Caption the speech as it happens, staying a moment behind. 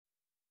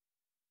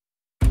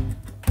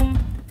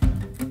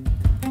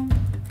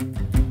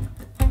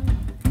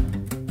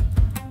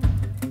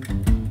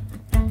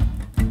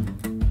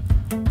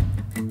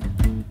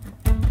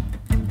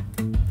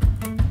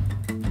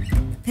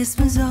This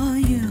was all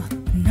you,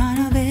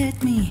 none of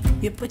it me.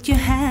 You put your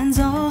hands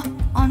all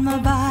on my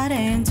body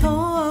and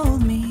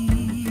told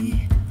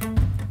me,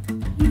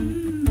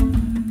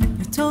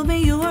 you told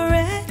me you were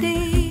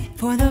ready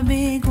for the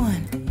big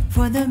one,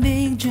 for the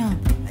big jump.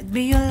 I'd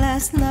be your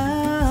last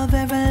love,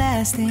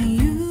 everlasting,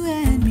 you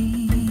and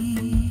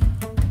me.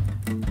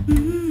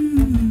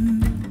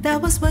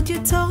 That was what you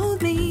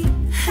told me.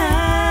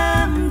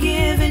 I'm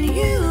giving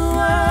you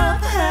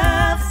up,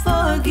 I've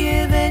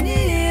forgiven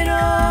it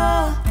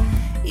all.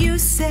 You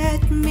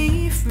set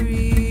me free.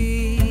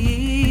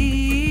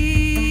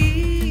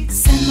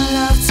 Send my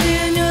love to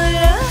your new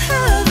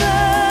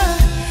lover.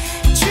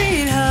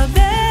 Treat her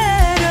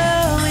better.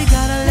 We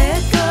gotta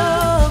let go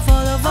of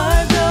all of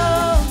our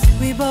goals.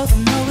 We both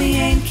know we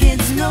ain't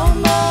kids no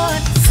more.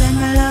 Send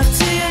my love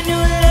to your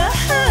new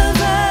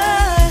lover.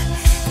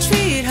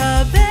 Treat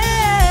her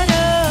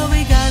better.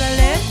 We gotta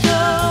let go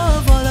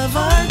of all of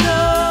our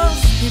goals.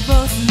 We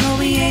both know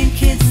we ain't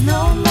kids no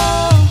more.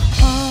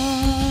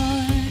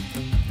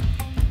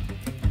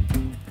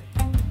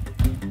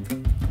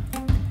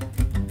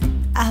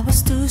 I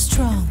was too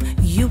strong,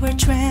 you were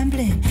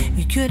trembling.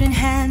 You couldn't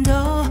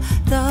handle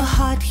the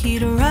hot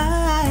heat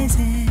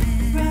rising.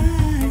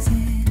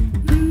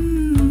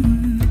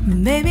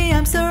 Baby,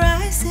 I'm still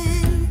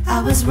rising.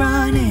 I was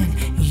running,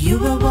 you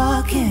were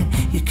walking.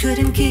 You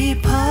couldn't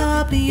keep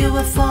up, you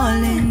were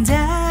falling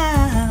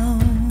down.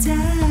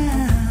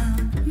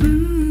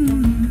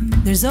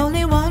 There's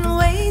only one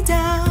way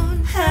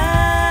down.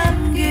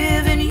 I'm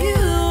giving you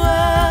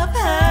up,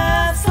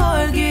 I've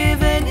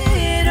forgiven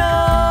it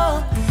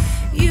all.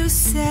 You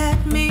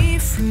set me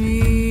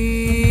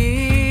free.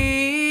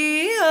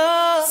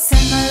 Oh.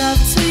 Send my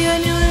love to your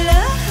new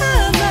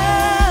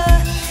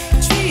lover.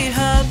 Treat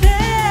her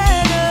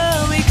better.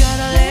 We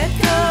gotta let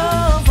go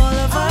of all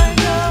of our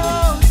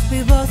goals. We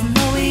both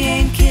know we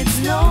ain't kids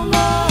no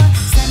more.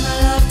 Send my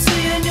love to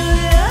your new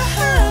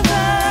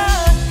lover.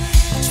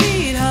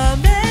 Treat her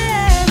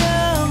better.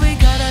 We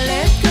gotta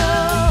let go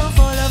of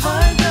all of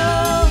our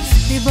goals.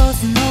 We both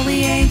know we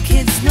ain't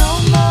kids no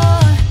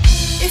more.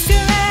 If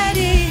you're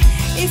ready,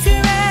 if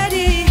you're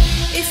ready,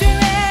 if you're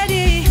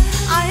ready,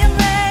 I am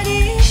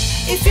ready.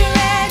 If you're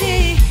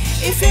ready,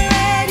 if you're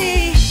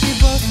ready, we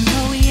both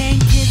know we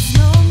ain't kids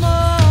no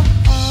more.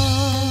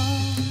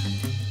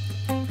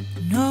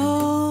 No,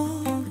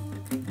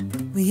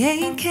 we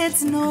ain't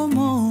kids no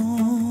more.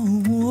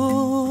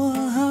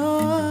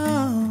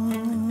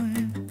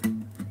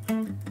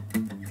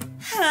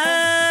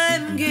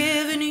 I'm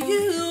giving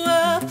you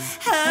up,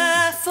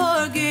 I've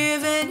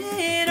forgiven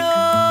it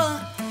all.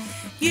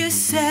 You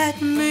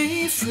set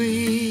me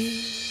free.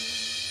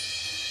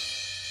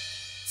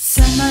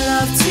 Send my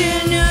love to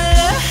your new